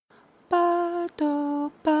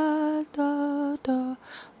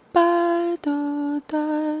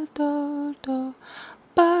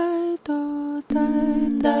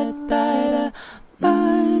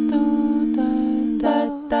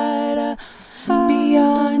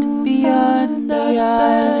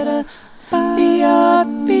beyond,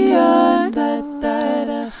 beyond, beyond,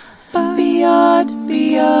 beyond,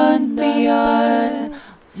 beyond, beyond,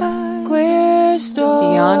 queer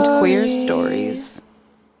stories. Beyond Queer Stories.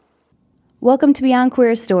 Welcome to Beyond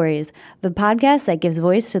Queer Stories, the podcast that gives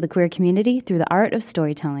voice to the queer community through the art of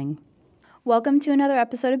storytelling. Welcome to another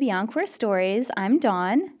episode of Beyond Queer Stories. I'm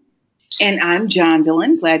Dawn. And I'm John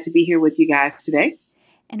Dillon. Glad to be here with you guys today.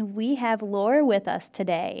 And we have Laura with us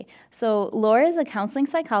today. So Laura is a counseling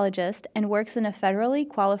psychologist and works in a federally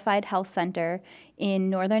qualified health center in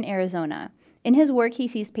northern Arizona. In his work, he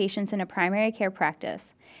sees patients in a primary care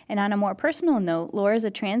practice. And on a more personal note, Laura is a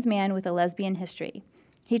trans man with a lesbian history.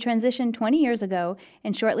 He transitioned 20 years ago,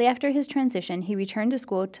 and shortly after his transition, he returned to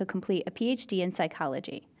school to complete a PhD in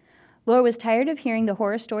psychology. Laura was tired of hearing the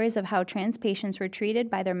horror stories of how trans patients were treated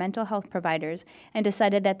by their mental health providers and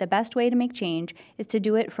decided that the best way to make change is to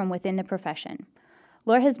do it from within the profession.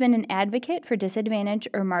 Laura has been an advocate for disadvantaged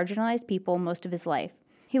or marginalized people most of his life.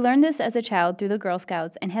 He learned this as a child through the Girl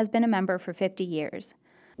Scouts and has been a member for 50 years.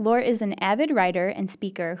 Laura is an avid writer and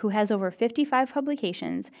speaker who has over 55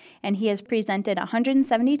 publications, and he has presented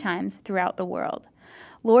 170 times throughout the world.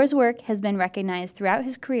 Laura's work has been recognized throughout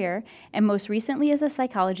his career, and most recently as a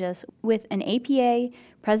psychologist with an APA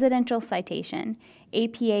Presidential Citation,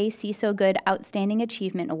 APA See So Good Outstanding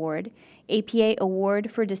Achievement Award, APA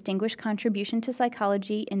Award for Distinguished Contribution to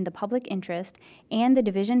Psychology in the Public Interest, and the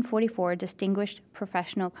Division 44 Distinguished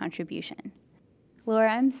Professional Contribution.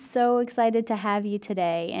 Laura, I'm so excited to have you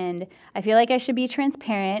today, and I feel like I should be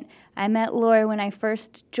transparent. I met Laura when I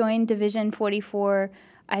first joined Division 44.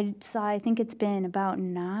 I think it's been about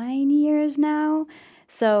 9 years now.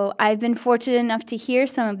 So I've been fortunate enough to hear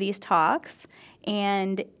some of these talks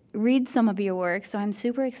and read some of your work. So I'm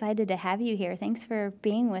super excited to have you here. Thanks for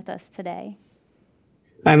being with us today.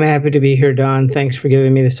 I'm happy to be here, Dawn. Thanks for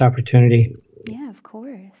giving me this opportunity. Yeah, of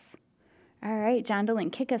course. All right, John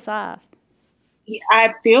Dillon, kick us off.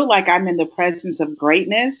 I feel like I'm in the presence of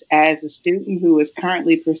greatness as a student who is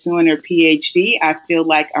currently pursuing her PhD. I feel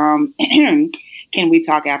like, can we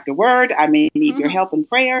talk afterward? I may need your help and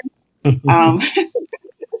prayer. But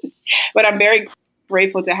I'm very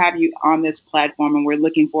grateful to have you on this platform, and we're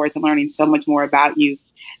looking forward to learning so much more about you.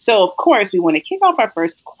 So, of course, we want to kick off our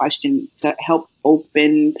first question to help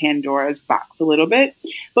open Pandora's box a little bit.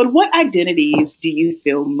 But what identities do you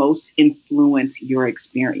feel most influence your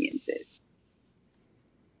experiences?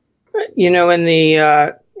 You know,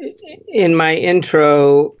 in my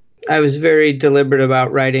intro, I was very deliberate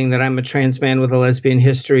about writing that I'm a trans man with a lesbian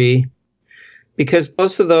history, because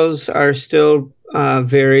both of those are still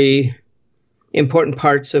very important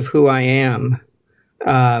parts of who I am.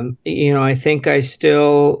 I think I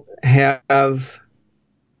still have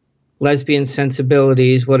lesbian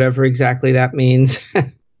sensibilities, whatever exactly that means.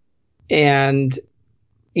 And,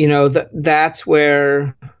 that's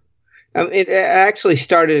where it actually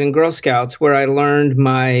started in Girl Scouts, where I learned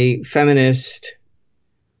my feminist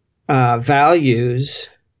values.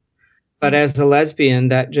 But as a lesbian,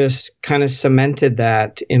 that just kind of cemented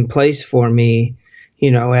that in place for me,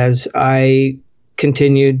 as I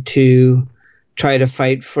continued to try to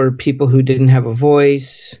fight for people who didn't have a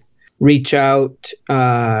voice, reach out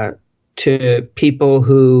to people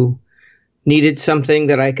who needed something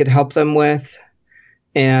that I could help them with.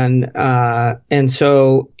 And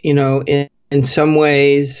so, in some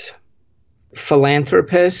ways,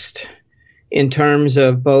 philanthropist in terms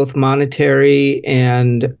of both monetary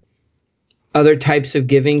and other types of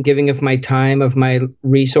giving of my time, of my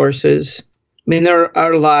resources. I mean, there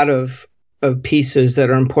are a lot of pieces that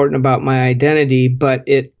are important about my identity, but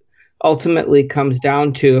it ultimately comes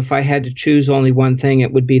down to, if I had to choose only one thing,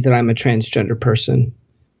 it would be that I'm a transgender person.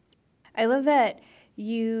 I love that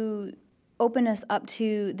you open us up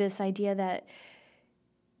to this idea that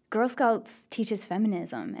Girl Scouts teaches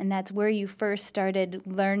feminism, and that's where you first started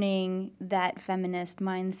learning that feminist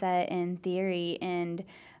mindset and theory. And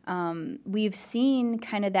we've seen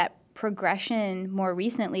kind of that progression more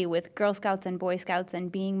recently with Girl Scouts and Boy Scouts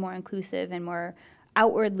and being more inclusive and more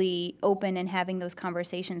outwardly open and having those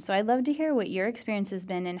conversations. So I'd love to hear what your experience has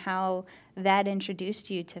been and how that introduced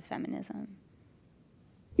you to feminism.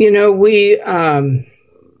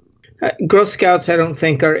 Girl Scouts, I don't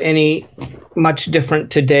think, are any much different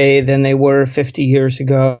today than they were 50 years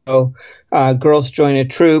ago. Girls join a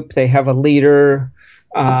troop. They have a leader.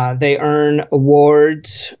 They earn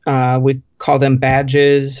awards. We call them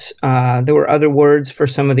badges. There were other words for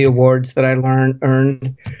some of the awards that I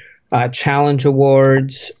earned. Challenge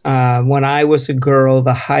awards. When I was a girl,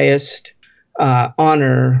 the highest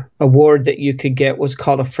honor award that you could get was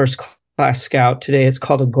called a first class scout. Today it's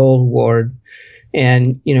called a gold award.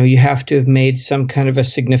 And, you have to have made some kind of a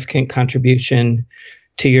significant contribution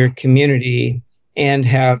to your community and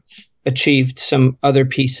have achieved some other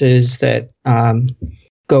pieces that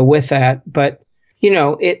go with that. But,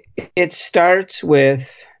 it starts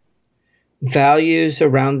with values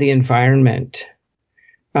around the environment,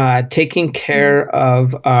 taking care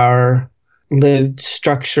of our lived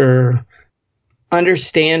structure,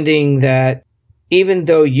 understanding that even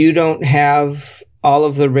though you don't have all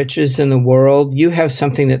of the riches in the world, you have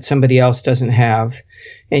something that somebody else doesn't have.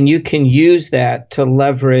 And you can use that to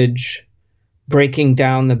leverage breaking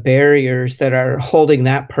down the barriers that are holding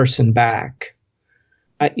that person back.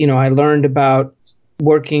 I learned about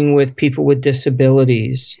working with people with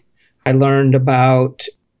disabilities. I learned about,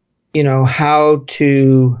 how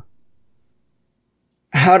to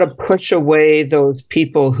push away those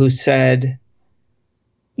people who said,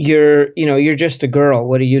 you're just a girl.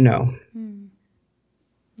 What do you know?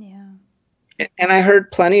 Yeah. And I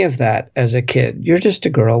heard plenty of that as a kid. You're just a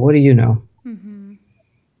girl. What do you know? Mm-hmm.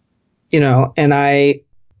 And I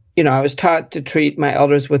was taught to treat my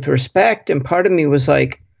elders with respect. And part of me was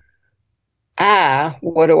like,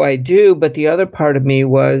 what do I do? But the other part of me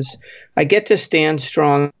was, I get to stand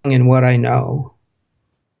strong in what I know.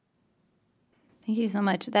 Thank you so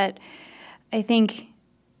much. That, I think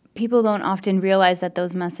people don't often realize that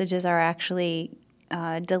those messages are actually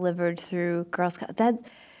delivered through Girl Scouts.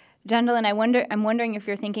 Gwendolyn, I'm wondering if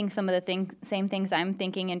you're thinking some of the same things I'm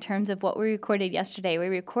thinking in terms of what we recorded yesterday. We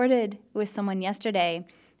recorded with someone yesterday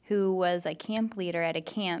who was a camp leader at a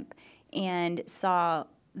camp and saw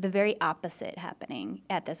the very opposite happening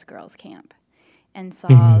at this girls' camp, and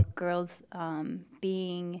saw girls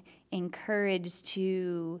being encouraged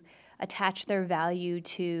to attach their value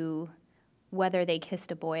to whether they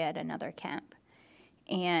kissed a boy at another camp.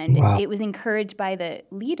 And It was encouraged by the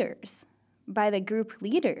leaders, by the group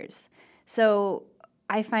leaders. So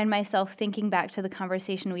I find myself thinking back to the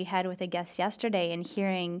conversation we had with a guest yesterday and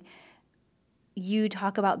hearing you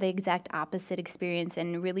talk about the exact opposite experience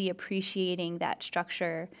and really appreciating that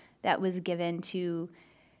structure that was given to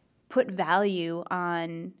put value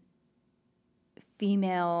on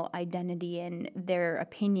female identity and their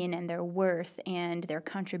opinion and their worth and their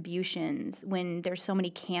contributions when there's so many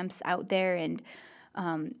camps out there. And,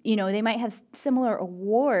 they might have similar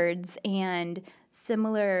awards and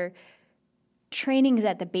similar trainings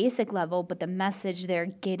at the basic level, but the message they're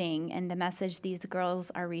getting and the message these girls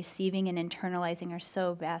are receiving and internalizing are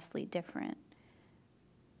so vastly different.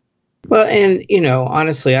 Well, and,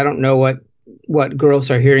 honestly, I don't know what girls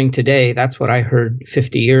are hearing today. That's what I heard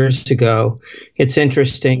 50 years ago. It's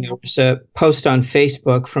interesting. There was a post on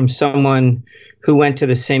Facebook from someone who went to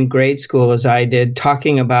the same grade school as I did,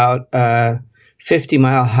 talking about a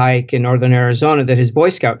 50-mile hike in northern Arizona that his Boy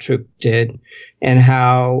Scout troop did, and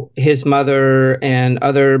how his mother and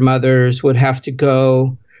other mothers would have to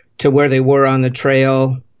go to where they were on the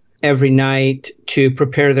trail every night to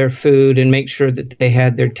prepare their food and make sure that they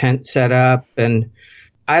had their tent set up. And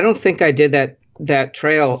I don't think I did that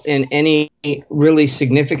trail in any really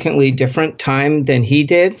significantly different time than he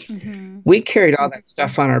did. Mm-hmm. We carried all that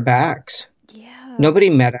stuff on our backs. Yeah. Nobody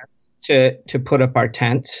met us to put up our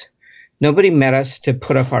tents. Nobody met us to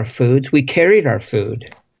put up our foods. We carried our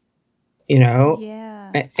food,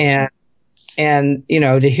 Yeah. And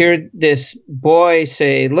to hear this boy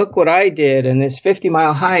say, look what I did, and this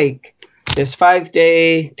 50-mile hike, this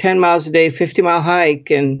 5-day, 10 miles a day, 50-mile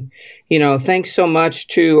hike. And, thanks so much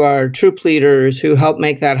to our troop leaders who helped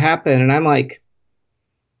make that happen. And I'm like,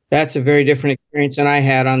 that's a very different experience than I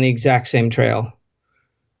had on the exact same trail.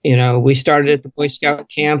 We started at the Boy Scout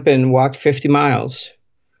camp and walked 50 miles.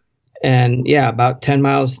 And about 10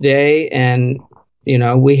 miles a day. And,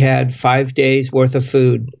 we had 5 days worth of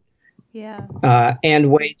food. Yeah. And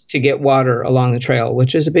ways to get water along the trail,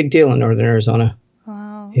 which is a big deal in northern Arizona.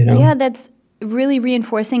 Wow. Yeah, that's really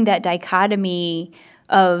reinforcing that dichotomy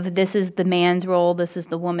of this is the man's role, this is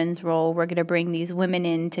the woman's role. We're going to bring these women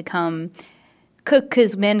in to come cook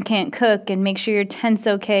because men can't cook, and make sure your tent's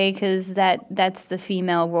okay because that's the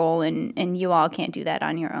female role, and you all can't do that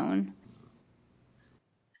on your own.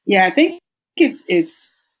 Yeah, I think it's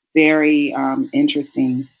very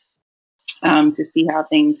interesting to see how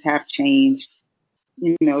things have changed,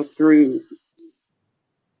 through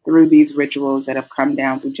these rituals that have come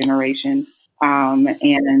down through generations.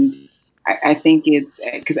 And I think it's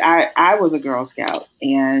because I was a Girl Scout,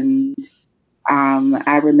 and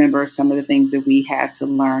I remember some of the things that we had to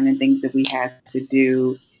learn and things that we had to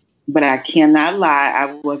do. But I cannot lie,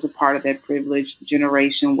 I was a part of that privileged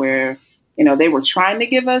generation where, they were trying to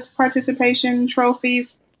give us participation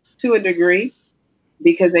trophies to a degree,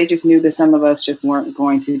 because they just knew that some of us just weren't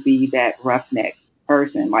going to be that roughneck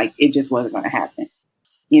person. Like, it just wasn't going to happen,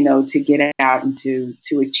 to get out and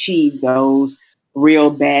to achieve those real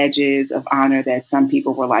badges of honor that some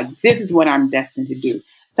people were like, this is what I'm destined to do.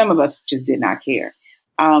 Some of us just did not care.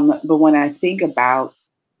 But when I think about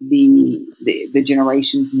the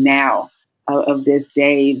generations now of this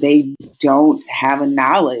day, they don't have a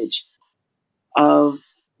knowledge of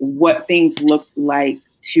what things look like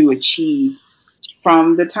to achieve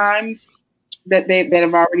from the times that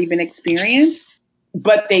have already been experienced,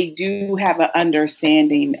 but they do have an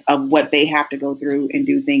understanding of what they have to go through and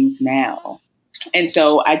do things now. And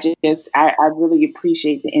so I really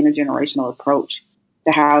appreciate the intergenerational approach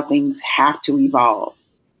to how things have to evolve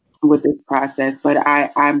with this process. But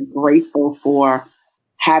I'm grateful for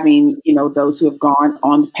having, those who have gone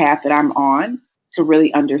on the path that I'm on to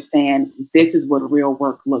really understand this is what real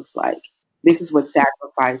work looks like. This is what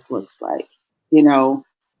sacrifice looks like.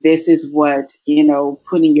 This is what,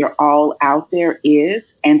 putting your all out there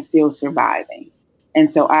is and still surviving.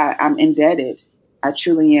 And so I'm indebted. I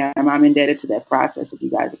truly am. I'm indebted to that process that you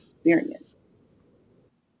guys experienced.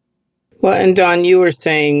 Well, and Dawn, you were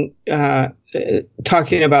saying,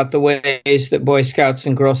 talking about the ways that Boy Scouts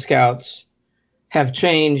and Girl Scouts have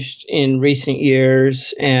changed in recent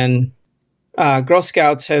years. And Girl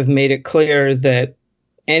Scouts have made it clear that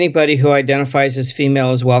anybody who identifies as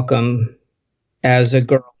female is welcome as a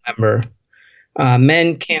girl member.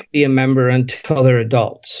 Men can't be a member until they're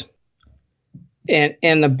adults.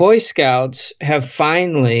 And the Boy Scouts have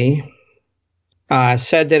finally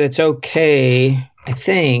said that it's okay, I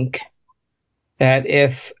think, that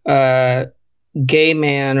if a gay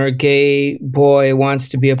man or gay boy wants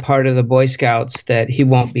to be a part of the Boy Scouts, that he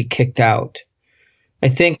won't be kicked out. I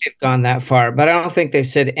think they've gone that far, but I don't think they've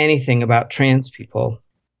said anything about trans people.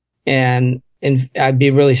 And I'd be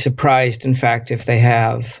really surprised, in fact, if they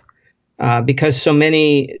have, because so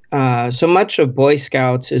much of Boy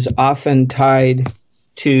Scouts is often tied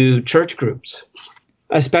to church groups,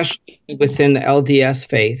 especially within the LDS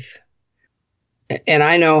faith. And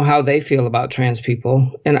I know how they feel about trans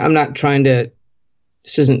people. And I'm not trying to,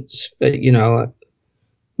 this isn't, a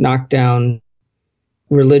knockdown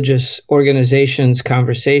religious organizations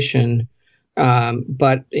conversation.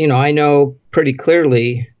 But, I know pretty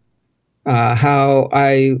clearly how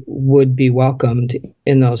I would be welcomed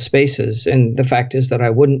in those spaces. And the fact is that I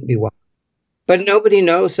wouldn't be welcome. But nobody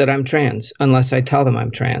knows that I'm trans unless I tell them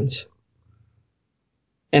I'm trans.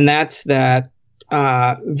 And that's that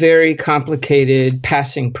very complicated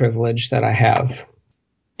passing privilege that I have.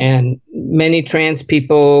 And many trans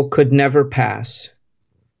people could never pass.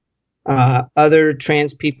 Other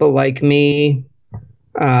trans people like me,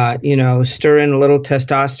 stir in a little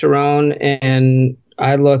testosterone, and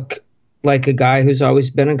I look like a guy who's always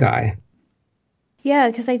been a guy. Yeah,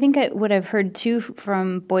 because I think what I've heard too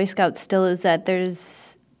from Boy Scouts still is that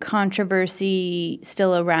there's controversy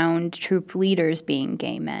still around troop leaders being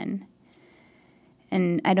gay men.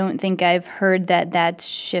 And I don't think I've heard that that's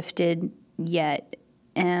shifted yet,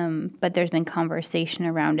 but there's been conversation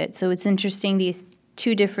around it. So it's interesting, these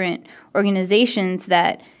two different organizations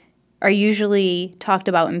that are usually talked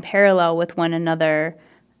about in parallel with one another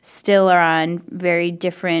still are on very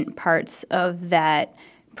different parts of that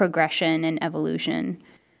progression and evolution.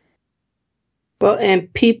 Well,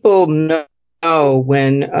 and people know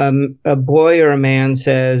when a boy or a man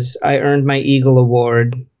says, I earned my Eagle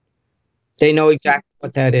Award, they know exactly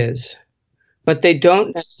what that is. But they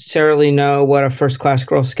don't necessarily know what a first-class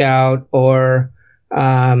Girl Scout or,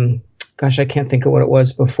 I can't think of what it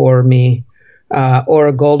was before me, or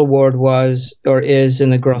a Gold Award was or is in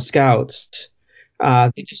the Girl Scouts.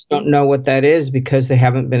 They just don't know what that is because they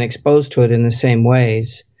haven't been exposed to it in the same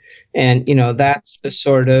ways. And, that's the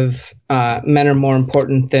sort of men are more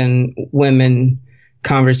important than women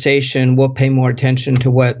conversation. We'll pay more attention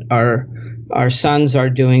to what our sons are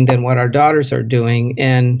doing than what our daughters are doing.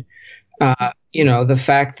 And, the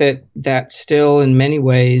fact that still in many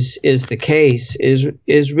ways is the case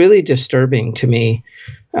is really disturbing to me.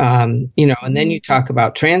 And then you talk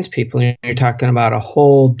about trans people, and you're talking about a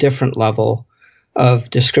whole different level of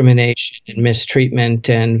discrimination and mistreatment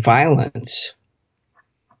and violence.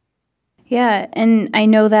 Yeah, and I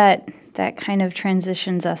know that kind of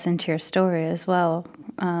transitions us into your story as well,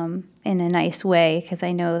 in a nice way, because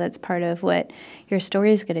I know that's part of what your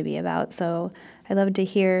story is going to be about. So I'd love to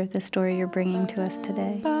hear the story you're bringing to us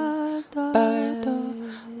today.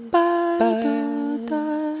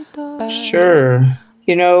 Sure.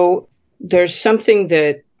 There's something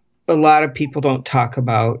that a lot of people don't talk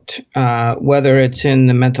about, whether it's in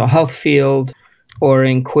the mental health field or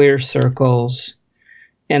in queer circles,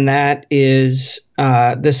 and that is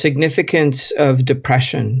the significance of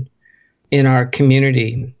depression in our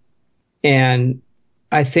community. And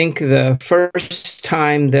I think the first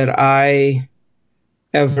time that I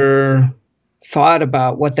ever thought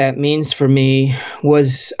about what that means for me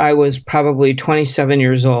was I was probably 27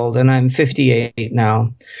 years old, and I'm 58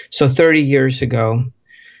 now, so 30 years ago.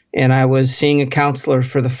 And I was seeing a counselor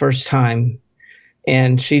for the first time,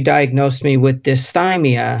 and she diagnosed me with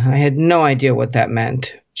dysthymia. I had no idea what that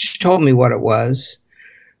meant. She told me what it was.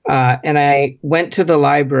 And I went to the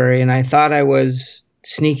library, and I thought I was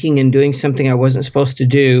sneaking and doing something I wasn't supposed to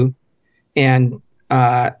do, and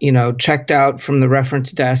checked out from the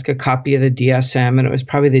reference desk a copy of the DSM, and it was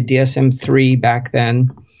probably the DSM-3 back then,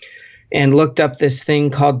 and looked up this thing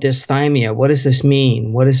called dysthymia. What does this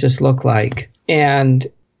mean? What does this look like? And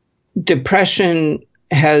depression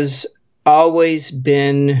has always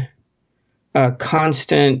been a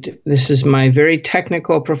constant, this is my very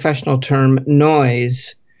technical professional term,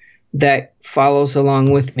 noise that follows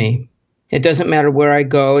along with me. It doesn't matter where I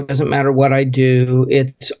go. It doesn't matter what I do.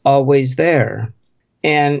 It's always there.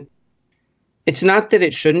 And it's not that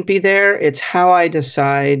it shouldn't be there. It's how I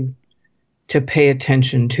decide to pay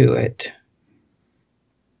attention to it.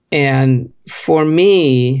 And for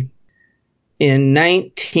me, in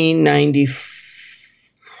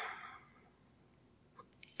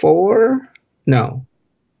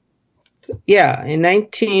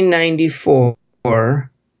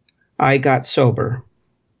I got sober.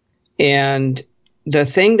 And the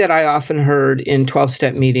thing that I often heard in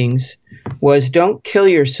 12-step meetings was, don't kill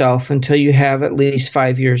yourself until you have at least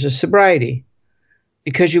 5 years of sobriety,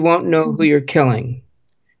 because you won't know who you're killing.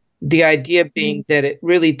 The idea being that it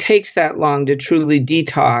really takes that long to truly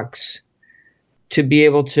detox, to be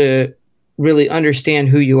able to really understand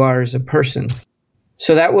who you are as a person.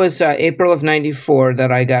 So that was April of 94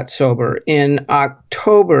 that I got sober. In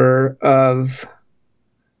October of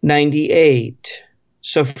 98,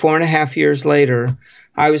 so 4.5 years later,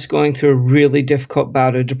 I was going through a really difficult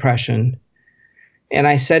bout of depression. And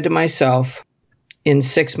I said to myself, in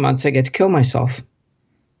 6 months, I get to kill myself,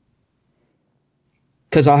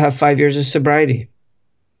 because I'll have 5 years of sobriety,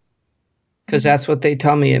 because that's what they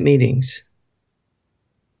tell me at meetings.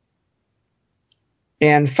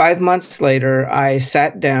 And 5 months later, I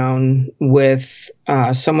sat down with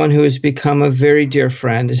someone who has become a very dear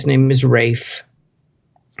friend. His name is Rafe.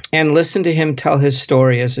 And listened to him tell his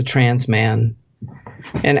story as a trans man,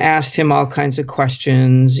 and asked him all kinds of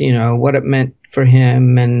questions, what it meant for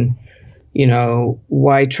him, and,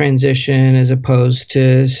 why transition as opposed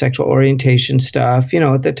to sexual orientation stuff.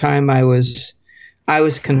 At the time I was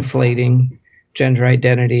conflating gender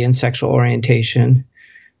identity and sexual orientation.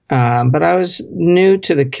 But I was new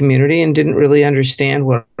to the community and didn't really understand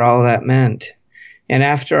what all that meant. And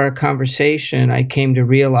after our conversation, I came to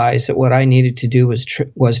realize that what I needed to do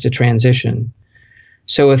was to transition.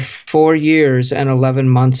 So with 4 years and 11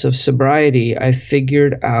 months of sobriety, I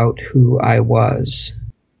figured out who I was.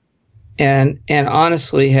 And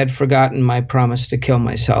honestly had forgotten my promise to kill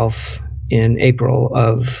myself in April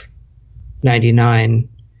of 99.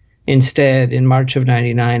 Instead, in March of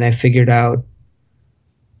 99, I figured out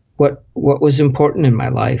what was important in my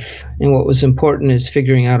life. And what was important is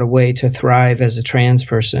figuring out a way to thrive as a trans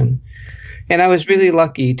person. And I was really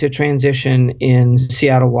lucky to transition in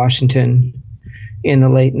Seattle, Washington in the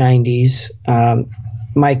late 90s.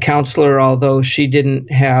 My counselor, although she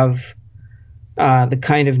didn't have the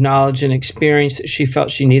kind of knowledge and experience that she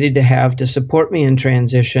felt she needed to have to support me in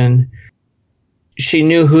transition, she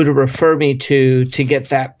knew who to refer me to get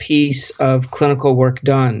that piece of clinical work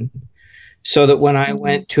done. So that when I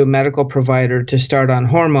went to a medical provider to start on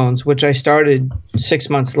hormones, which I started 6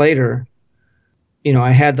 months later, I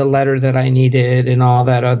had the letter that I needed and all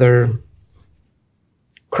that other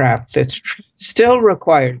crap that's still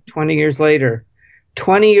required 20 years later.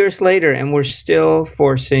 20 years later, and we're still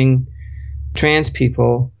forcing trans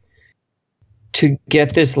people to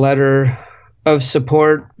get this letter of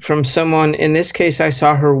support from someone. In this case, I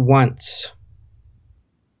saw her once.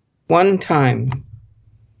 One time.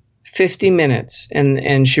 50 minutes,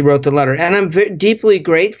 and she wrote the letter. And I'm deeply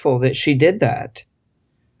grateful that she did that,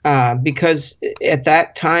 because at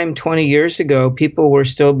that time, 20 years ago, people were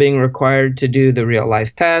still being required to do the real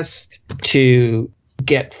life test, to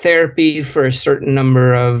get therapy for a certain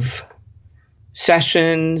number of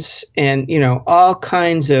sessions, and, all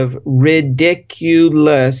kinds of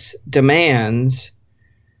ridiculous demands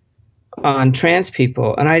on trans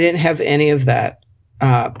people. And I didn't have any of that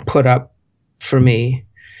put up for me.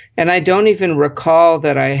 And I don't even recall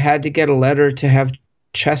that I had to get a letter to have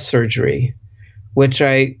chest surgery,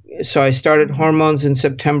 so I started hormones in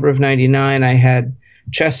September of 99. I had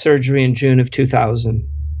chest surgery in June of 2000.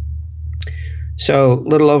 So a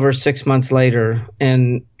little over 6 months later,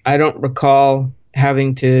 and I don't recall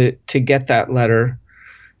having to get that letter.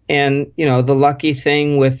 And, the lucky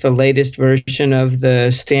thing with the latest version of the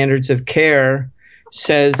standards of care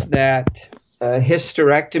says that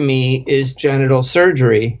hysterectomy is genital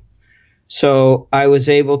surgery. So I was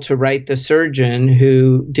able to write the surgeon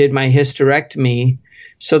who did my hysterectomy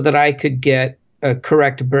so that I could get a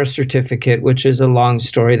correct birth certificate, which is a long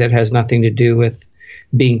story that has nothing to do with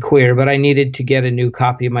being queer. But I needed to get a new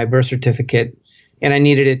copy of my birth certificate, and I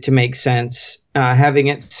needed it to make sense. Having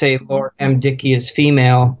it say Laura M. Dickey is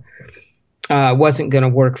female wasn't going to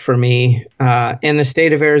work for me. And the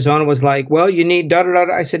state of Arizona was like, well, you need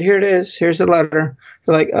da-da-da. I said, here it is. Here's the letter.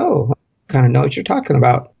 They're like, oh, I kind of know what you're talking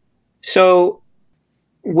about. So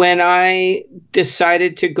when I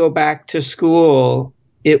decided to go back to school,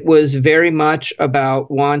 it was very much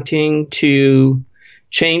about wanting to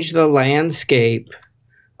change the landscape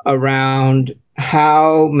around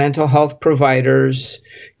how mental health providers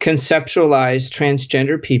conceptualize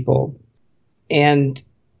transgender people and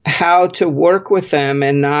how to work with them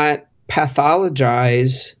and not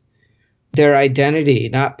pathologize their identity,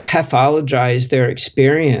 not pathologize their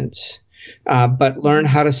experience, but learn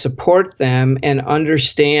how to support them and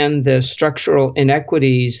understand the structural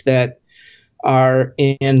inequities that are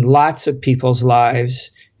in lots of people's lives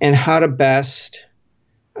and how to best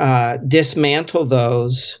dismantle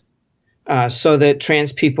those so that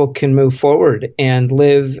trans people can move forward and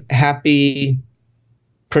live happy,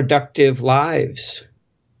 productive lives.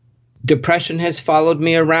 Depression has followed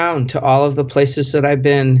me around to all of the places that I've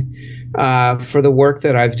been for the work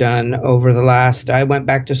that I've done over the last, I went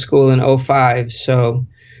back to school in 2005,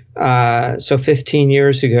 so 15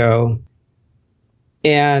 years ago.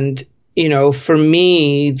 And, for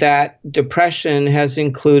me, that depression has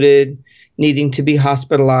included needing to be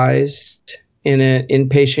hospitalized in an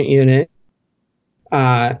inpatient unit,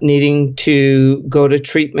 needing to go to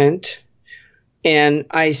treatment. And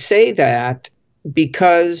I say that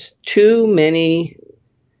because too many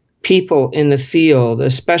people in the field,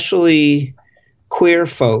 especially queer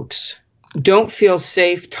folks, don't feel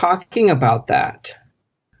safe talking about that.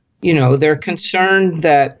 They're concerned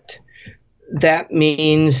that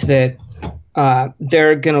means that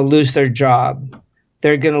they're going to lose their job.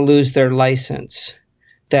 They're going to lose their license.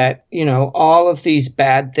 That, all of these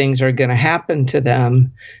bad things are going to happen to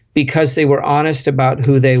them because they were honest about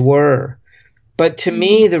who they were. But to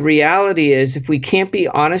me, the reality is if we can't be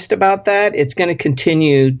honest about that, it's going to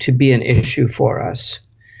continue to be an issue for us.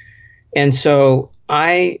 And so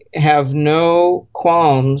I have no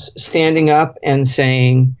qualms standing up and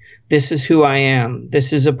saying, this is who I am.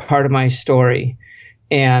 This is a part of my story.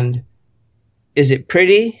 And is it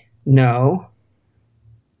pretty? No.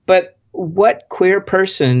 But what queer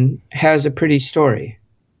person has a pretty story,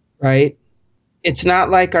 right? It's not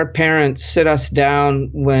like our parents sit us down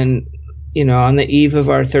when, on the eve of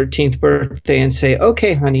our 13th birthday and say,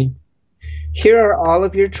 okay, honey, here are all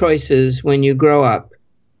of your choices when you grow up.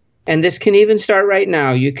 And this can even start right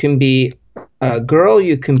now. You can be a girl,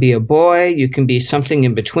 you can be a boy, you can be something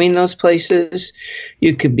in between those places.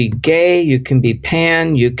 You could be gay, you can be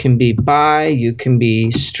pan, you can be bi, you can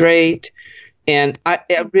be straight. And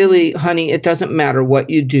really, honey, it doesn't matter what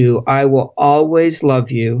you do. I will always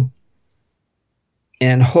love you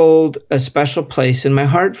and hold a special place in my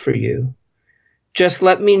heart for you. Just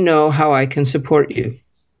let me know how I can support you.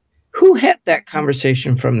 Who had that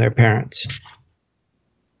conversation from their parents?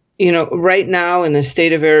 Right now in the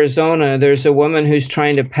state of Arizona, there's a woman who's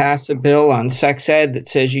trying to pass a bill on sex ed that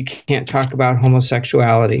says you can't talk about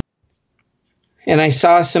homosexuality. And I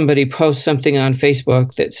saw somebody post something on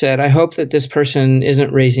Facebook that said, I hope that this person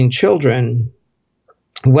isn't raising children.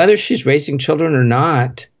 Whether she's raising children or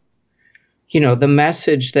not, the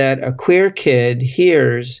message that a queer kid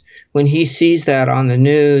hears when he sees that on the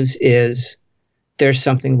news is, there's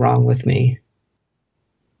something wrong with me.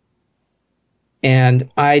 And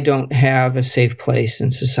I don't have a safe place in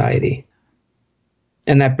society.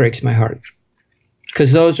 And that breaks my heart.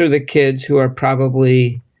 Because those are the kids who are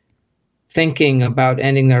probably thinking about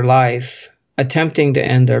ending their life, attempting to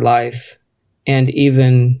end their life, and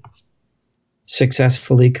even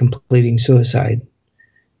successfully completing suicide.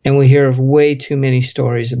 And we hear of way too many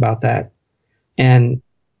stories about that. And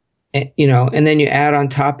then you add on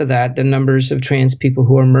top of that the numbers of trans people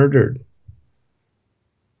who are murdered.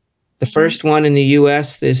 The first one in the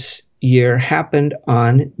U.S. this year happened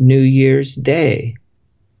on New Year's Day.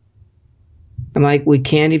 I'm like, we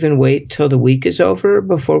can't even wait till the week is over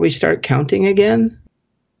before we start counting again?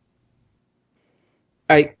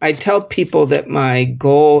 I tell people that my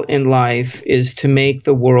goal in life is to make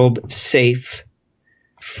the world safe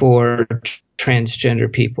for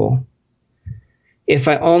transgender people. If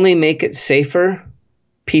I only make it safer,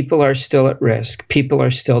 people are still at risk. People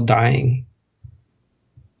are still dying.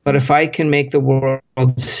 But if I can make the world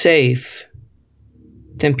safe,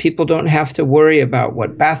 then people don't have to worry about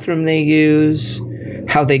what bathroom they use,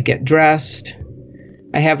 how they get dressed.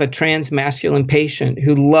 I have a trans masculine patient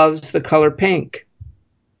who loves the color pink.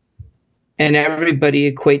 And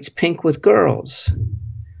everybody equates pink with girls.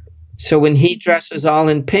 So when he dresses all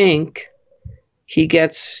in pink, he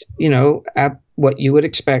gets, what you would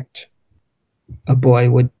expect a boy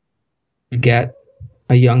would get,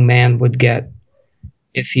 a young man would get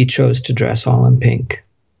if he chose to dress all in pink.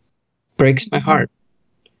 Breaks my heart.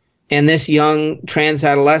 And this young trans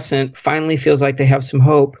adolescent finally feels like they have some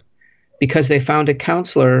hope because they found a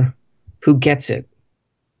counselor who gets it,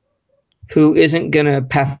 who isn't going to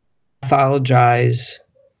pathologize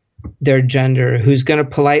their gender, who's going to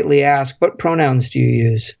politely ask, what pronouns do you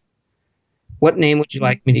use? What name would you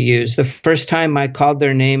like me to use? The first time I called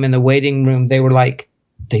their name in the waiting room, they were like,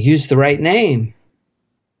 they used the right name.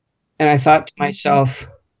 And I thought to myself,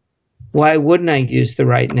 why wouldn't I use the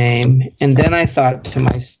right name? And then I thought to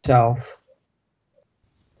myself,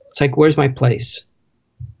 it's like, where's my place?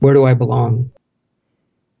 Where do I belong?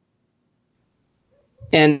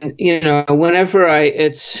 And, whenever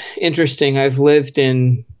it's interesting, I've lived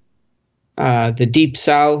in the Deep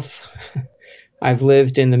South. I've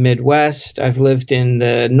lived in the Midwest. I've lived in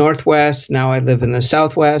the Northwest. Now I live in the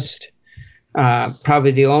Southwest.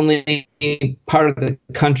 Probably the only part of the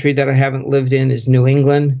country that I haven't lived in is New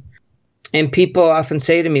England. And people often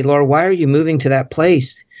say to me, Laura, why are you moving to that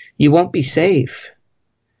place? You won't be safe.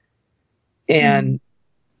 And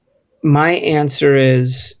my answer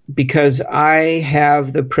is because I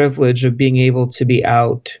have the privilege of being able to be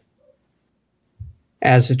out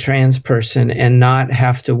as a trans person and not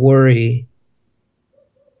have to worry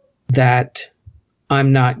that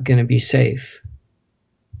I'm not going to be safe.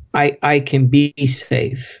 I can be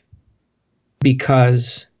safe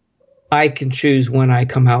because I can choose when I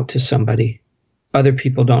come out to somebody. Other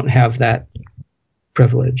people don't have that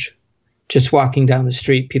privilege. Just walking down the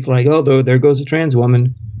street, people are like, oh, there goes a trans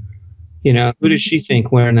woman. Who does she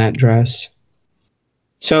think wearing that dress?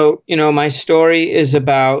 So, my story is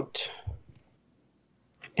about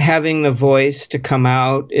having the voice to come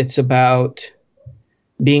out. It's about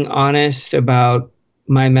being honest about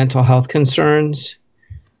my mental health concerns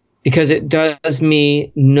because it does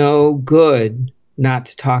me no good not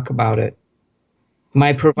to talk about it.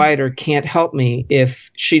 My provider can't help me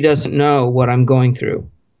if she doesn't know what I'm going through.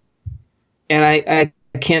 And I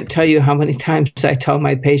can't tell you how many times I tell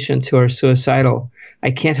my patients who are suicidal,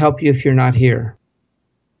 I can't help you if you're not here.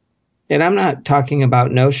 And I'm not talking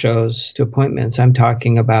about no-shows to appointments. I'm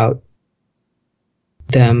talking about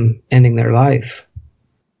them ending their life.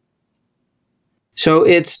 So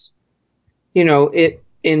it's, it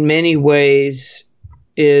in many ways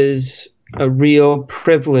is a real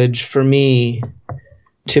privilege for me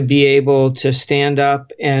to be able to stand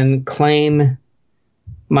up and claim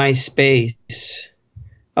my space,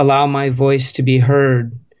 allow my voice to be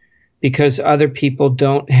heard, because other people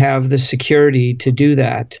don't have the security to do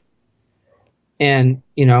that. And,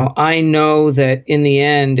 I know that in the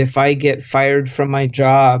end, if I get fired from my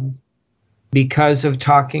job because of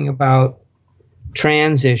talking about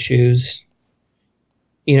trans issues,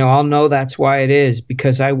 I'll know that's why it is,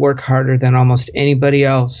 because I work harder than almost anybody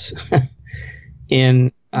else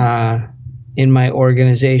in my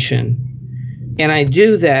organization. And I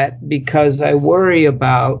do that because I worry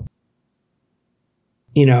about,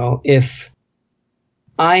 if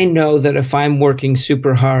I know that if I'm working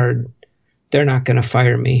super hard, they're not going to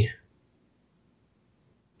fire me.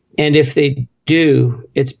 And if they do,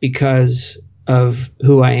 it's because of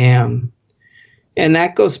who I am. And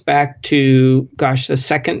that goes back to, the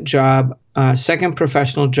second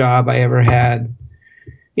professional job I ever had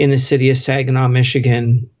in the city of Saginaw,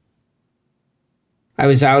 Michigan. I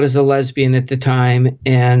was out as a lesbian at the time,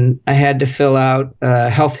 and I had to fill out a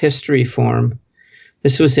health history form.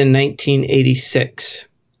 This was in 1986.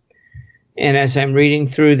 And as I'm reading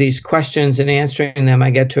through these questions and answering them, I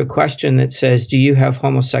get to a question that says, do you have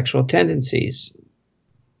homosexual tendencies?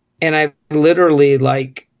 And I literally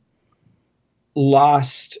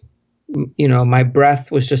lost, my breath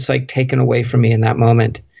was just taken away from me in that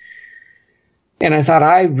moment. And I thought,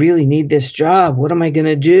 I really need this job. What am I going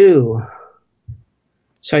to do?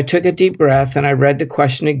 So I took a deep breath and I read the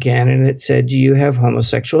question again, and it said, do you have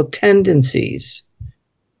homosexual tendencies?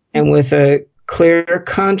 And with a clear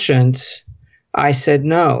conscience, I said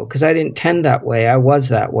no, because I didn't tend that way. I was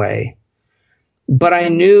that way. But I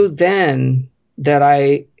knew then that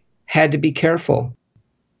I had to be careful.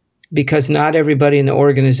 because not everybody in the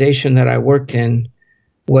organization that I worked in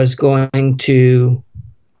was going to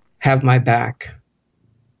have my back.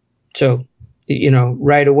 So,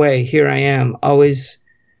 right away, here I am. Always,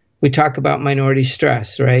 we talk about minority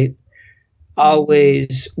stress, right?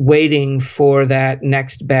 Always waiting for that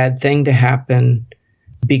next bad thing to happen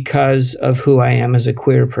because of who I am as a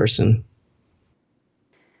queer person.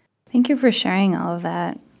 Thank you for sharing all of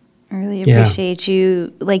that. I really appreciate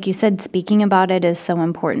you. Like you said, speaking about it is so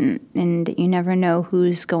important, and you never know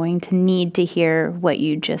who's going to need to hear what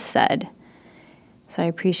you just said. So I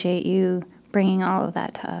appreciate you bringing all of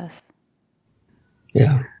that to us.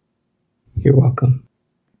 Yeah, you're welcome.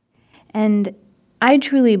 And I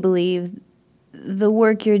truly believe the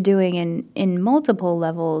work you're doing in multiple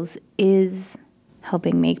levels is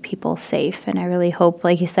helping make people safe. And I really hope,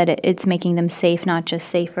 like you said, it's making them safe, not just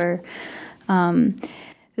safer.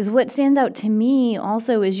 Because what stands out to me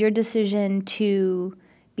also is your decision to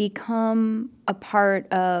become a part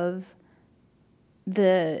of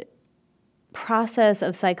the process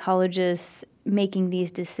of psychologists making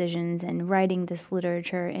these decisions and writing this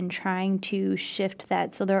literature and trying to shift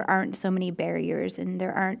that so there aren't so many barriers and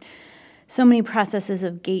there aren't so many processes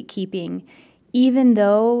of gatekeeping, even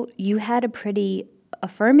though you had a pretty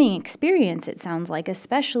affirming experience, it sounds like,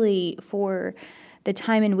 especially for the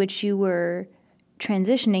time in which you were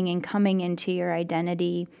transitioning and coming into your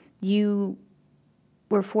identity. You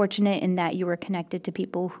were fortunate in that you were connected to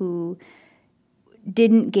people who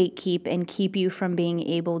didn't gatekeep and keep you from being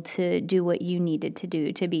able to do what you needed to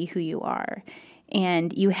do to be who you are.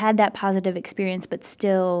 And you had that positive experience, but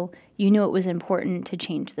still you knew it was important to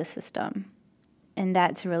change the system. And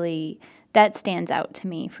that stands out to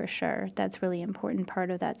me for sure. That's really important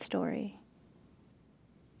part of that story.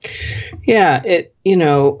 Yeah,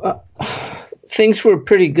 things were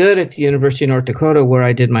pretty good at the University of North Dakota where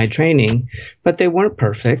I did my training, but they weren't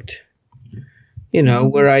perfect.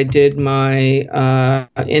 Where I did my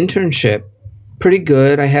internship, pretty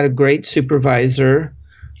good. I had a great supervisor,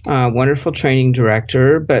 wonderful training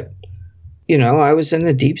director, but, I was in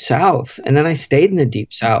the Deep South, and then I stayed in the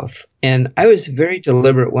Deep South. And I was very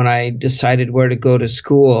deliberate when I decided where to go to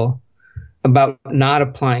school about not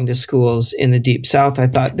applying to schools in the Deep South. I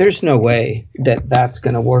thought there's no way that that's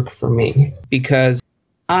going to work for me, because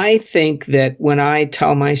I think that when I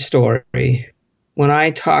tell my story, when I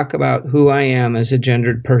talk about who I am as a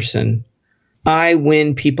gendered person, I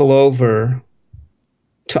win people over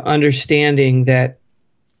to understanding that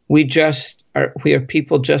we are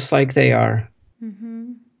people just like they are.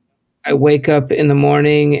 Mm-hmm. I wake up in the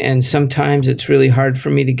morning and sometimes it's really hard for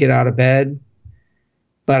me to get out of bed,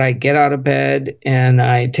 but I get out of bed and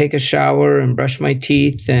I take a shower and brush my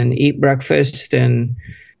teeth and eat breakfast. And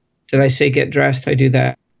did I say get dressed? I do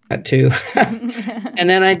that too. And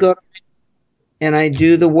then I go and I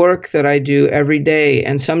do the work that I do every day.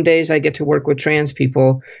 And some days I get to work with trans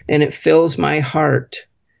people, and it fills my heart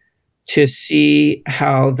to see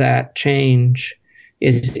how that change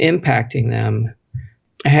is impacting them.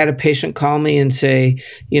 I had a patient call me and say,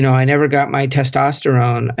 I never got my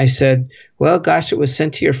testosterone. I said, well, gosh, it was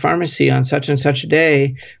sent to your pharmacy on such and such a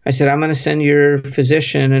day. I said, I'm going to send your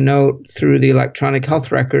physician a note through the electronic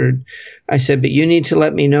health record. I said, but you need to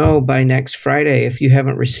let me know by next Friday if you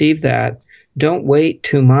haven't received that. Don't wait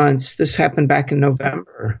 2 months. This happened back in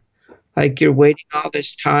November. Like, you're waiting all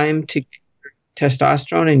this time to get your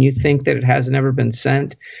testosterone and you think that it has never been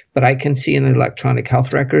sent, but I can see in the electronic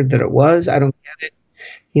health record that it was. I don't get it.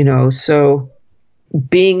 So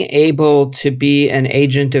being able to be an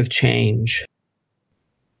agent of change,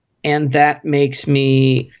 and that makes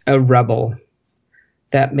me a rebel.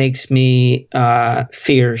 That makes me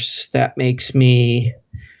fierce. That makes me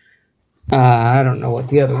I don't know what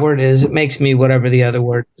the other word is. It makes me whatever the other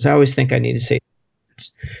word is. I always think I need to say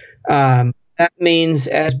it. That means,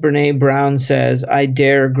 as Brene Brown says, I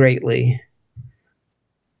dare greatly.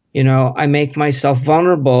 I make myself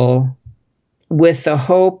vulnerable with the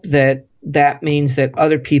hope that means that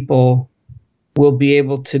other people will be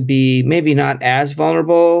able to be maybe not as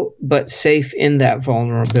vulnerable, but safe in that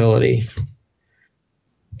vulnerability.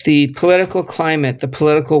 The political climate, the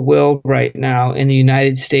political will right now in the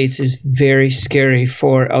United States is very scary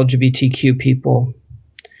for LGBTQ people.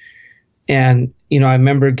 And, I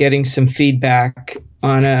remember getting some feedback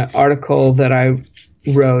on an article that I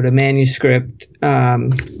wrote, a manuscript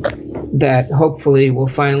that hopefully will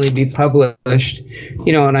finally be published,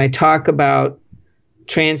 and I talk about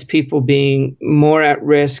trans people being more at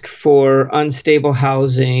risk for unstable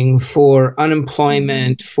housing, for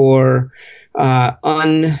unemployment, for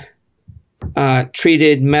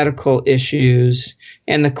untreated medical issues.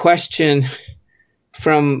 And the question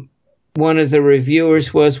from one of the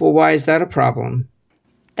reviewers was, well, why is that a problem?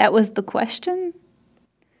 That was the question?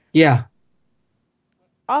 Yeah.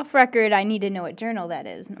 Off record, I need to know what journal that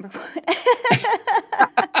is, number one.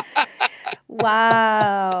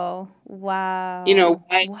 Wow. Why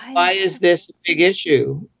is this a big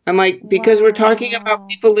issue? I'm like, because we're talking about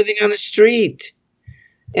people living on the street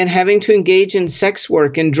and having to engage in sex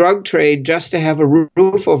work and drug trade just to have a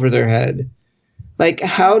roof over their head. Like,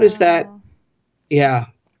 how does that? Yeah.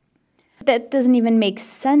 That doesn't even make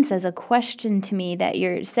sense as a question to me, that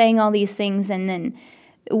you're saying all these things, and then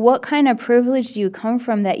what kind of privilege do you come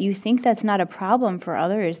from that you think that's not a problem for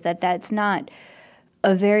others, that's not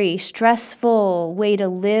a very stressful way to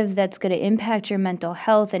live that's going to impact your mental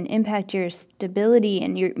health and impact your stability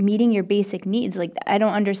and your meeting your basic needs? Like, I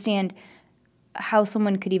don't understand how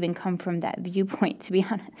someone could even come from that viewpoint, to be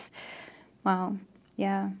honest. Wow.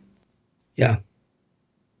 Yeah. Yeah.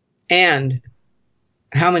 And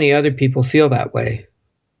how many other people feel that way?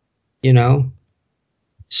 You know?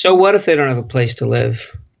 So what if they don't have a place to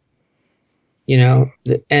live? You know,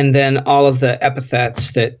 and then all of the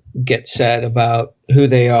epithets that get said about who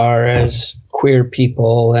they are as queer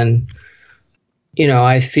people. And, you know,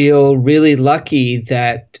 I feel really lucky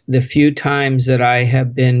that the few times that I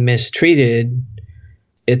have been mistreated,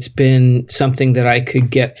 it's been something that I could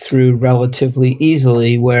get through relatively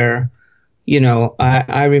easily, where, you know,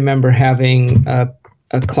 I remember having a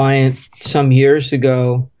client some years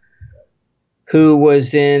ago who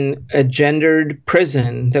was in a gendered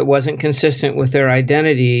prison that wasn't consistent with their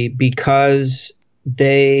identity because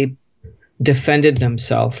they defended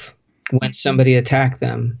themselves when somebody attacked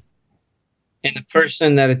them. And the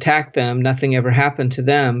person that attacked them, nothing ever happened to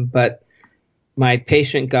them, but my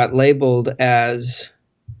patient got labeled as,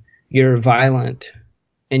 you're violent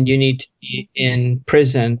and you need to be in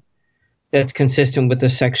prison that's consistent with the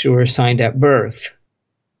sex you were assigned at birth.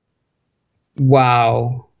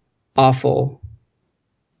 Wow. Awful.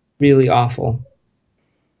 Really awful.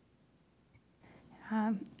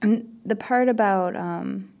 And the part about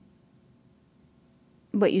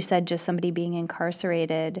what you said, just somebody being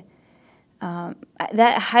incarcerated,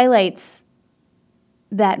 that highlights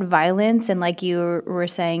that violence. And like you were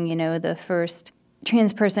saying, you know, the first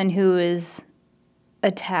trans person who was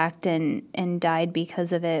attacked and died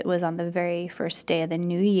because of it was on the very first day of the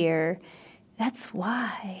new year. That's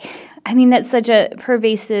why. I mean, that's such a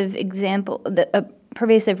pervasive example, a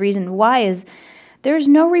pervasive reason why is there's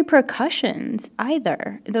no repercussions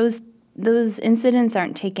either. Those incidents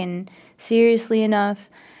aren't taken seriously enough.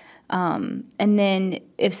 And then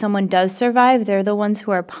if someone does survive, they're the ones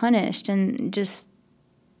who are punished. And just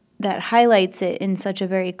that highlights it in such a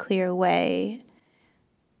very clear way.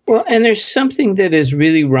 Well, and there's something that is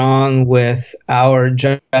really wrong with our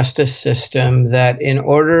justice system, that in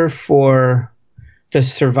order for the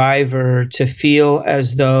survivor to feel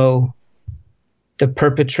as though the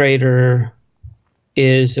perpetrator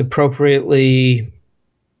is appropriately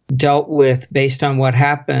dealt with based on what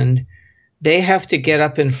happened, they have to get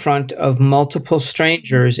up in front of multiple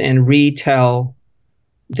strangers and retell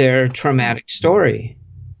their traumatic story.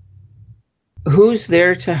 Who's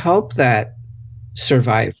there to help that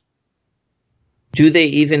survivor? Do they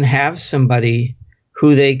even have somebody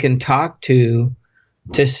who they can talk to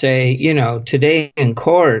say, you know, today in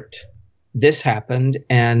court, this happened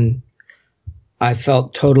and I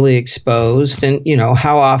felt totally exposed? And, you know,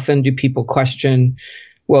 how often do people question,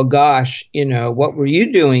 well, gosh, you know, what were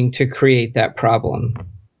you doing to create that problem?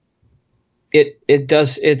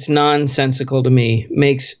 It's nonsensical to me.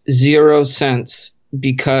 Makes zero sense,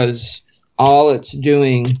 because all it's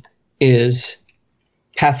doing is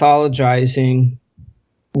pathologizing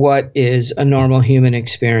what is a normal human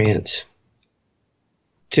experience.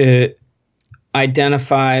 To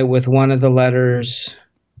identify with one of the letters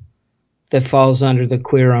that falls under the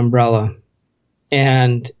queer umbrella.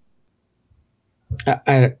 And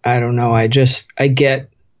I don't know, I get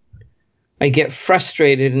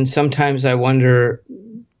frustrated, and sometimes I wonder,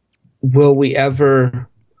 will we ever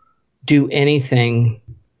do anything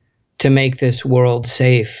to make this world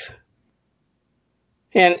safe?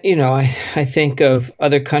 And, you know, I think of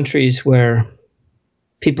other countries where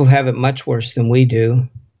people have it much worse than we do.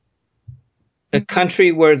 The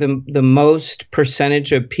country where the most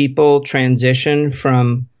percentage of people transition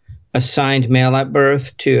from assigned male at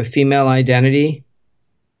birth to a female identity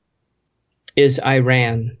is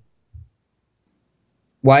Iran.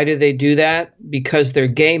 Why do they do that? Because they're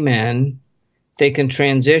gay men. They can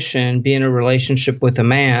transition, be in a relationship with a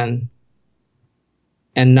man,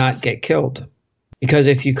 and not get killed. Because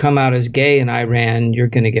if you come out as gay in Iran, you're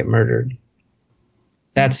going to get murdered.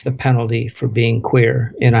 That's the penalty for being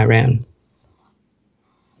queer in Iran.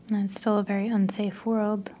 And it's still a very unsafe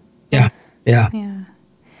world. Yeah. Yeah.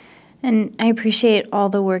 And I appreciate all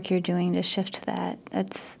the work you're doing to shift that.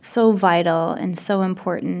 That's so vital and so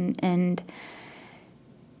important. And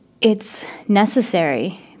it's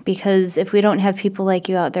necessary, because if we don't have people like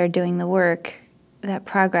you out there doing the work, that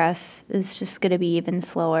progress is just going to be even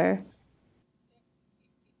slower.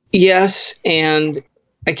 Yes, and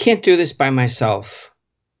I can't do this by myself.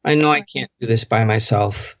 I know I can't do this by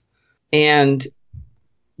myself. And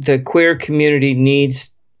the queer community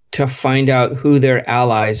needs to find out who their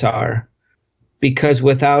allies are, because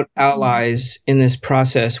without allies in this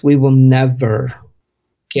process, we will never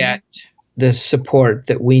get the support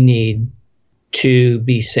that we need to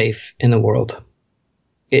be safe in the world.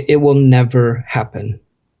 It will never happen.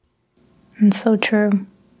 And so true.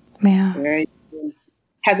 Yeah. Very true.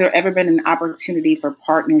 Has there ever been an opportunity for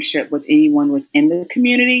partnership with anyone within the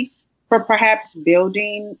community for perhaps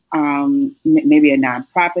building maybe a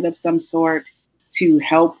nonprofit of some sort to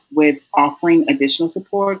help with offering additional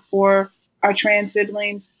support for our trans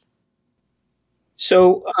siblings?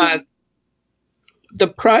 So the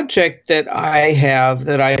project that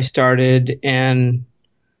I started, and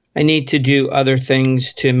I need to do other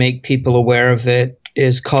things to make people aware of it,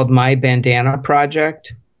 is called My Bandana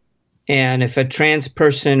Project. And if a trans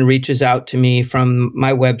person reaches out to me from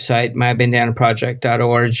my website,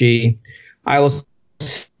 mybandanaproject.org, I will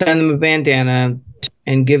send them a bandana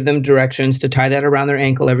and give them directions to tie that around their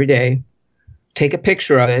ankle every day, take a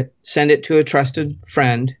picture of it, send it to a trusted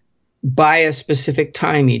friend, by a specific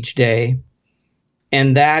time each day.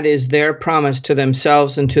 And that is their promise to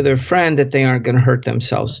themselves and to their friend that they aren't going to hurt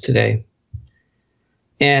themselves today.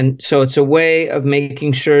 And so it's a way of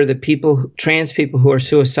making sure that trans people who are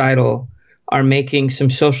suicidal are making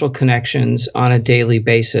some social connections on a daily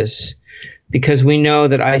basis, because we know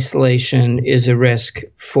that isolation is a risk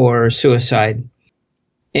for suicide.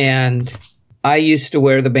 And I used to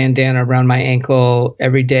wear the bandana around my ankle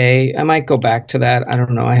every day. I might go back to that. I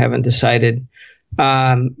don't know. I haven't decided.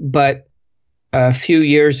 But a few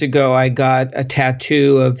years ago, I got a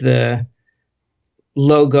tattoo of the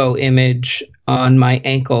logo image on my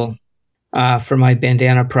ankle for my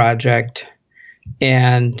bandana project.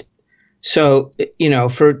 And so,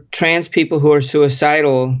 for trans people who are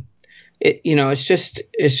suicidal, it's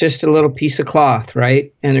just a little piece of cloth,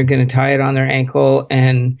 right? And they're going to tie it on their ankle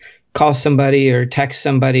and call somebody or text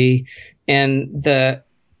somebody. And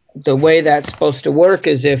the way that's supposed to work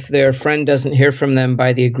is if their friend doesn't hear from them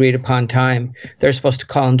by the agreed upon time, they're supposed to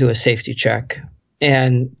call and do a safety check.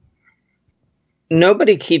 And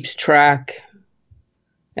nobody keeps track.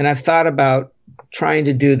 And I've thought about trying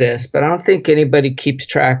to do this, but I don't think anybody keeps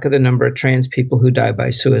track of the number of trans people who die by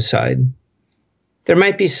suicide. There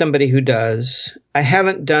might be somebody who does. I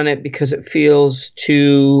haven't done it because it feels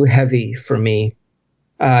too heavy for me,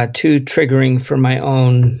 too triggering for my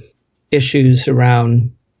own issues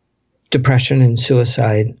around depression and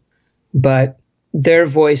suicide. But their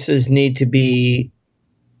voices need to be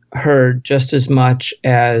heard just as much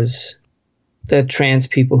as the trans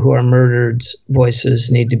people who are murdered's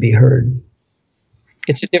voices need to be heard.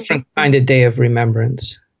 It's a different kind of day of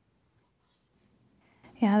remembrance.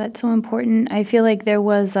 Yeah, that's so important. I feel like there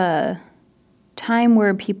was a time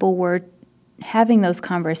where people were having those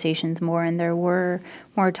conversations more, and there were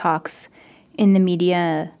more talks in the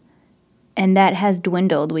media, and that has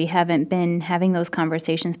dwindled. We haven't been having those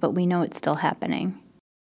conversations, but we know it's still happening.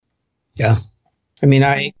 Yeah. I mean,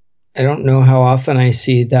 I don't know how often I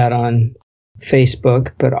see that on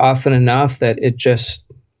Facebook, but often enough that it just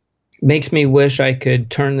makes me wish I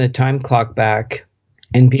could turn the time clock back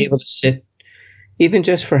and be able to sit even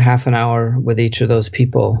just for half an hour with each of those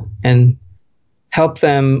people and help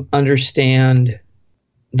them understand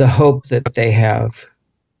the hope that they have.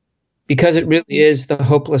 Because it really is the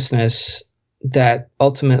hopelessness that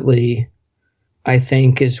ultimately, I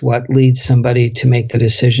think, is what leads somebody to make the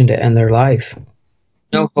decision to end their life.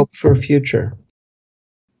 No hope for a future.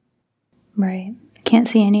 Right. Can't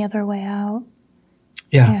see any other way out.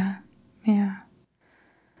 Yeah.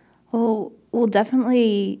 Well, we'll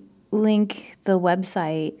definitely link the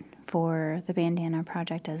website for the Bandana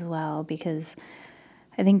Project as well, because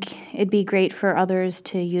I think it'd be great for others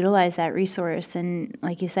to utilize that resource and,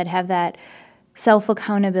 like you said, have that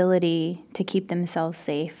self-accountability to keep themselves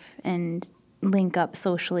safe and link up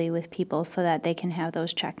socially with people so that they can have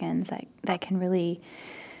those check-ins that can really,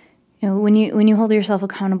 when you hold yourself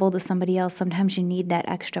accountable to somebody else, sometimes you need that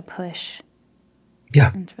extra push.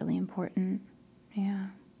 Yeah. It's really important. Yeah.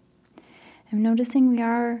 I'm noticing we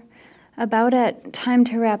are about at time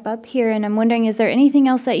to wrap up here, and I'm wondering, is there anything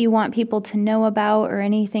else that you want people to know about or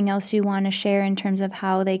anything else you want to share in terms of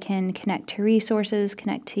how they can connect to resources,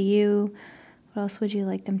 connect to you? What else would you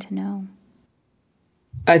like them to know?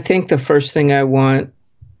 I think the first thing I want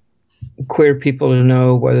queer people to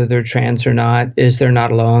know, whether they're trans or not, is they're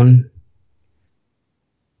not alone.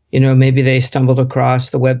 You know, maybe they stumbled across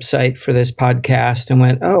the website for this podcast and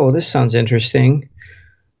went, oh, this sounds interesting.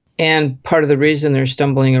 And part of the reason they're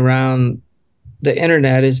stumbling around the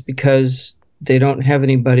internet is because they don't have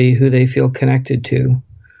anybody who they feel connected to.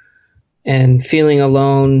 And feeling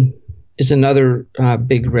alone is another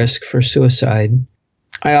big risk for suicide.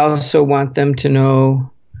 I also want them to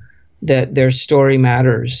know that their story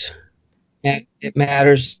matters. And it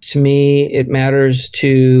matters to me. It matters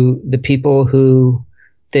to the people who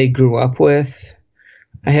they grew up with.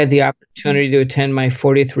 I had the opportunity to attend my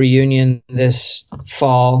 40th reunion this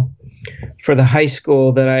fall for the high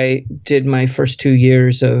school that I did my first 2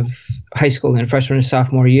 years of high school in, freshman and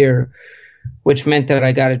sophomore year, which meant that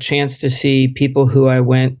I got a chance to see people who I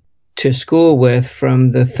went to school with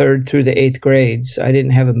from the 3rd through the 8th grades. I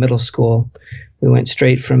didn't have a middle school. We went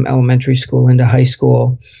straight from elementary school into high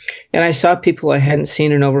school. And I saw people I hadn't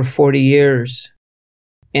seen in over 40 years.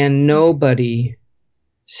 And nobody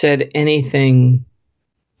said anything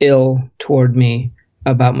ill toward me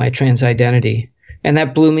about my trans identity. And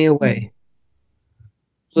that blew me away.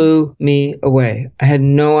 Blew me away. I had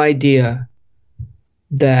no idea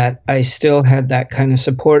that I still had that kind of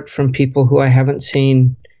support from people who I haven't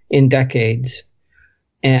seen in decades,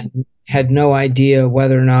 and had no idea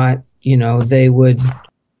whether or not, you know, they would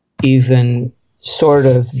even sort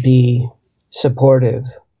of be supportive.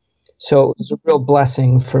 So it was a real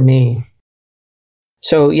blessing for me.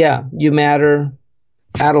 So yeah, you matter.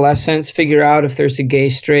 Adolescents, figure out if there's a gay,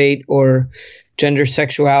 straight, or gender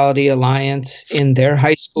sexuality alliance in their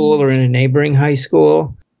high school or in a neighboring high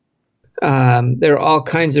school. There are all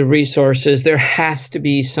kinds of resources. There has to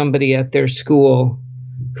be somebody at their school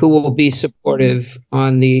who will be supportive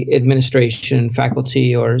on the administration,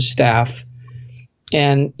 faculty, or staff.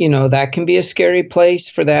 And, you know, that can be a scary place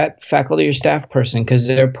for that faculty or staff person because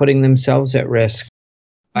they're putting themselves at risk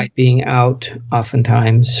by being out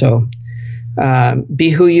oftentimes. So be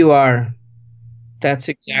who you are. That's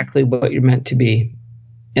exactly what you're meant to be.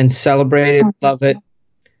 And celebrate it, love it,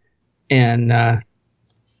 and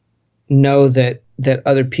know that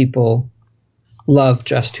other people love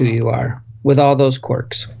just who you are with all those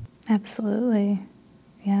quirks. Absolutely.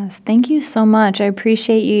 Yes. Thank you so much. I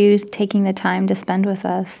appreciate you taking the time to spend with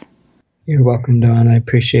us. You're welcome, Dawn. I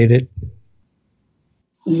appreciate it.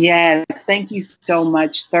 Yes. Thank you so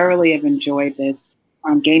much. Thoroughly have enjoyed this.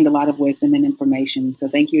 Gained a lot of wisdom and information. So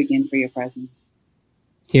thank you again for your presence.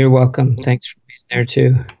 You're welcome. Thanks for being there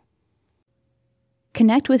too.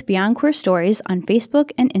 Connect with Beyond Queer Stories on Facebook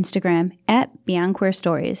and Instagram at Beyond Queer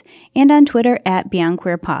Stories and on Twitter at Beyond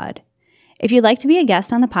Queer Pod. If you'd like to be a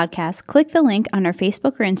guest on the podcast, click the link on our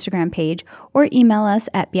Facebook or Instagram page or email us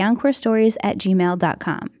at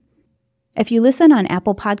beyondqueerstories@gmail.com. If you listen on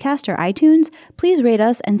Apple Podcast or iTunes, please rate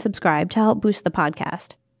us and subscribe to help boost the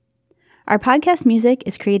podcast. Our podcast music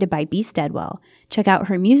is created by B. Steadwell. Check out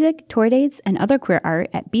her music, tour dates, and other queer art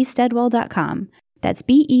at bsteadwell.com. That's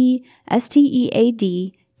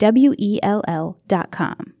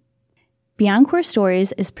BESTEADWELL.com. Beyond Queer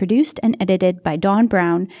Stories is produced and edited by Dawn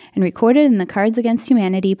Brown and recorded in the Cards Against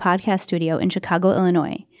Humanity podcast studio in Chicago,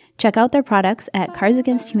 Illinois. Check out their products at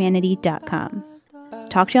cardsagainsthumanity.com.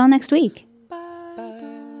 Talk to y'all next week.